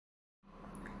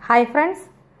Hi friends,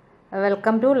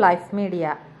 welcome to life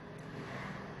media.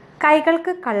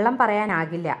 കൈകൾക്ക് കള്ളം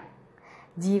പറയാനാകില്ല.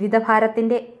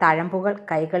 ജീവിതഭാരത്തിൻ്റെ തഴമ്പുകൾ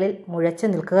കൈകളിൽ മുഴച്ചു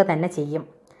നിൽക്കുക തന്നെ ചെയ്യും.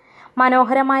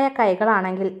 മനോഹരമായ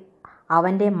കൈകളാണെങ്കിൽ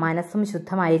അവൻ്റെ മനസ്സും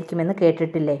ശുദ്ധമായിരിക്കുമെന്ന്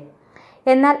കേട്ടിട്ടില്ലേ?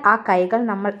 എന്നാൽ ആ കൈകൾ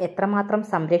നമ്മൾ എത്രമാത്രം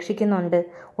സംരക്ഷിക്കുന്നുണ്ട്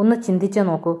ഒന്ന് ചിന്തിച്ചു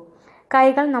നോക്കൂ.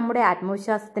 കൈകൾ നമ്മുടെ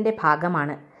ആത്മവിശ്വാസത്തിൻ്റെ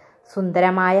ഭാഗമാണ്.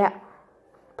 സുന്ദരമായ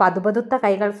പതുപതുത്ത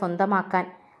കൈകൾ സ്വന്തമാക്കാൻ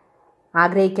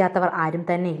ആഗ്രഹിക്കാത്തവർ ആരും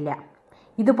തന്നെയില്ല.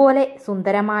 ഇതുപോലെ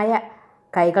സുന്ദരമായ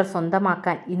കൈകൾ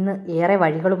സ്വന്തമാക്കാൻ ഇന്ന് ഏറെ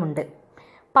വഴികളുമുണ്ട്.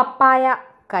 പപ്പായ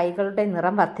കൈകളുടെ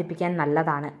നിറം വർദ്ധിപ്പിക്കാൻ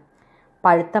നല്ലതാണ്.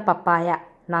 പഴുത്ത പപ്പായ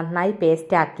നന്നായി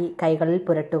പേസ്റ്റാക്കി കൈകളിൽ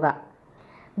പുരട്ടുക.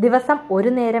 ദിവസം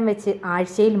ഒരു നേരം വെച്ച്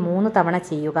ആഴ്ചയിൽ 3 തവണ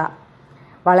ചെയ്യുക.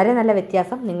 വളരെ നല്ല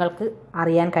വ്യത്യാസം നിങ്ങൾക്ക്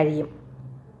അറിയാൻ കഴിയും.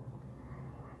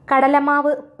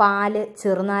 കടലമാവ്, പാല്,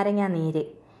 ചെറുനാരങ്ങ നീര്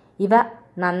ഇവ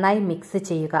നന്നായി മിക്സ്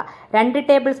ചെയ്യുക. 2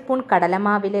 ടേബിൾ സ്പൂൺ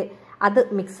കടലമാവിൽ അത്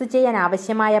മിക്സ് ചെയ്യാൻ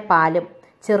ആവശ്യമായ പാലും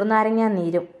ചെറുനാരങ്ങ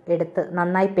നീരും എടുത്ത്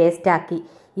നന്നായി പേസ്റ്റാക്കി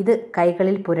ഇത്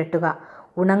കൈകളിൽ പുരട്ടുക.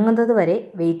 ഉണങ്ങുന്നതുവരെ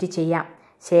വെയിറ്റ് ചെയ്യാം.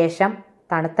 ശേഷം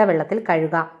തണുത്ത വെള്ളത്തിൽ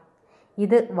കഴുകാം.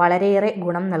 ഇത് വളരെയേറെ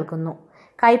ഗുണം നൽകുന്നു.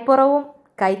 കൈപ്പുറവും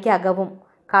കൈക്കകവും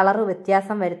കളറ്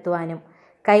വ്യത്യാസം വരുത്തുവാനും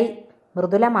കൈ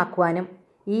മൃദുലമാക്കുവാനും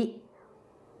ഈ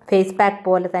ഫേസ് പാക്ക്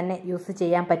പോലെ തന്നെ യൂസ്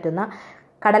ചെയ്യാൻ പറ്റുന്ന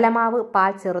കടലമാവ്,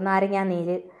 പാൽ, ചെറുനാരങ്ങ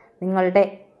നീര് നിങ്ങളുടെ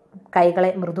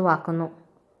കൈകളെ മൃദുവാക്കുന്നു.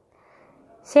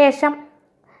 ശേഷം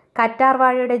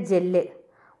കറ്റാർവാഴയുടെ ജെല്ല്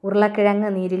ഉരുളക്കിഴങ്ങ്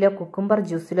നീരിലോ കുക്കുംബർ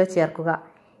ജ്യൂസിലോ ചേർക്കുക.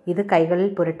 ഇത് കൈകളിൽ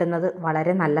പുരട്ടുന്നത്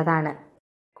വളരെ നല്ലതാണ്.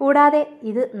 കൂടാതെ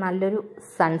ഇത് നല്ലൊരു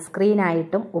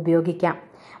സൺസ്ക്രീനായിട്ടും ഉപയോഗിക്കാം.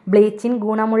 ബ്ലീച്ചിങ്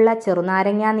ഗുണമുള്ള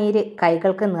ചെറുനാരങ്ങ നീര്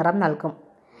കൈകൾക്ക് നിറം നൽകും.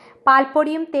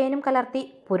 പാൽപ്പൊടിയും തേനും കലർത്തി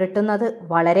പുരട്ടുന്നത്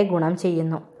വളരെ ഗുണം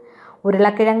ചെയ്യുന്നു.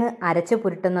 ഉരുളക്കിഴങ്ങ് അരച്ച്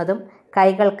പുരട്ടുന്നതും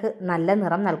കൈകൾക്ക് നല്ല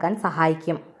നിറം നൽകാൻ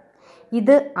സഹായിക്കും.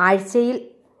 ഇത് ആഴ്ചയിൽ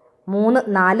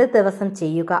 3-4 ദിവസം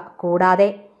ചെയ്യുക. കൂടാതെ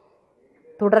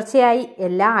തുടർച്ചയായി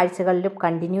എല്ലാ ആഴ്ചകളിലും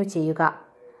കണ്ടിന്യൂ ചെയ്യുക.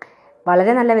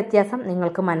 വളരെ നല്ല വ്യത്യാസം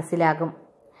നിങ്ങൾക്ക് മനസ്സിലാകും.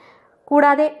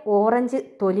 കൂടാതെ ഓറഞ്ച്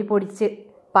തൊലി പൊടിച്ച്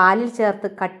പാലിൽ ചേർത്ത്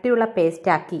കട്ടിയുള്ള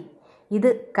പേസ്റ്റാക്കി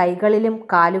ഇത് കൈകളിലും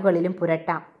കാലുകളിലും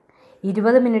പുരട്ടാം.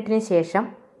 20 മിനിറ്റിന് ശേഷം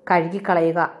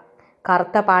കഴുകിക്കളയുക.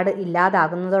 കറുത്ത പാട്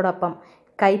ഇല്ലാതാകുന്നതോടൊപ്പം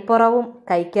കൈപ്പുറവും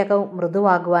കൈക്കകവും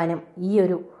മൃദുവാകുവാനും ഈ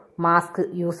ഒരു മാസ്ക്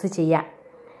യൂസ് ചെയ്യാം.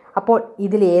 അപ്പോൾ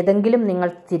ഇതിലേതെങ്കിലും നിങ്ങൾ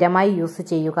സ്ഥിരമായി യൂസ്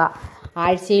ചെയ്യുക.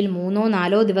 ആഴ്ചയിൽ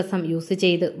 3-4 ദിവസം യൂസ്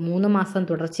ചെയ്ത് 3 മാസം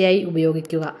തുടർച്ചയായി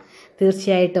ഉപയോഗിക്കുക.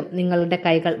 തീർച്ചയായിട്ടും നിങ്ങളുടെ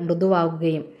കൈകൾ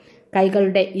മൃദുവാകുകയും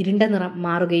കൈകളുടെ ഇരുണ്ട നിറം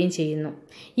മാറുകയും ചെയ്യുന്നു.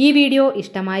 ഈ വീഡിയോ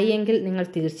ഇഷ്ടമായി എങ്കിൽ നിങ്ങൾ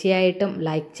തീർച്ചയായിട്ടും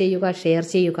ലൈക്ക് ചെയ്യുക, ഷെയർ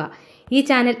ചെയ്യുക. ഈ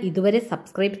ചാനൽ ഇതുവരെ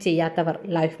സബ്സ്ക്രൈബ് ചെയ്യാത്തവർ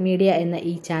ലൈഫ് മീഡിയ എന്ന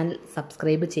ഈ ചാനൽ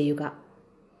സബ്സ്ക്രൈബ് ചെയ്യുക.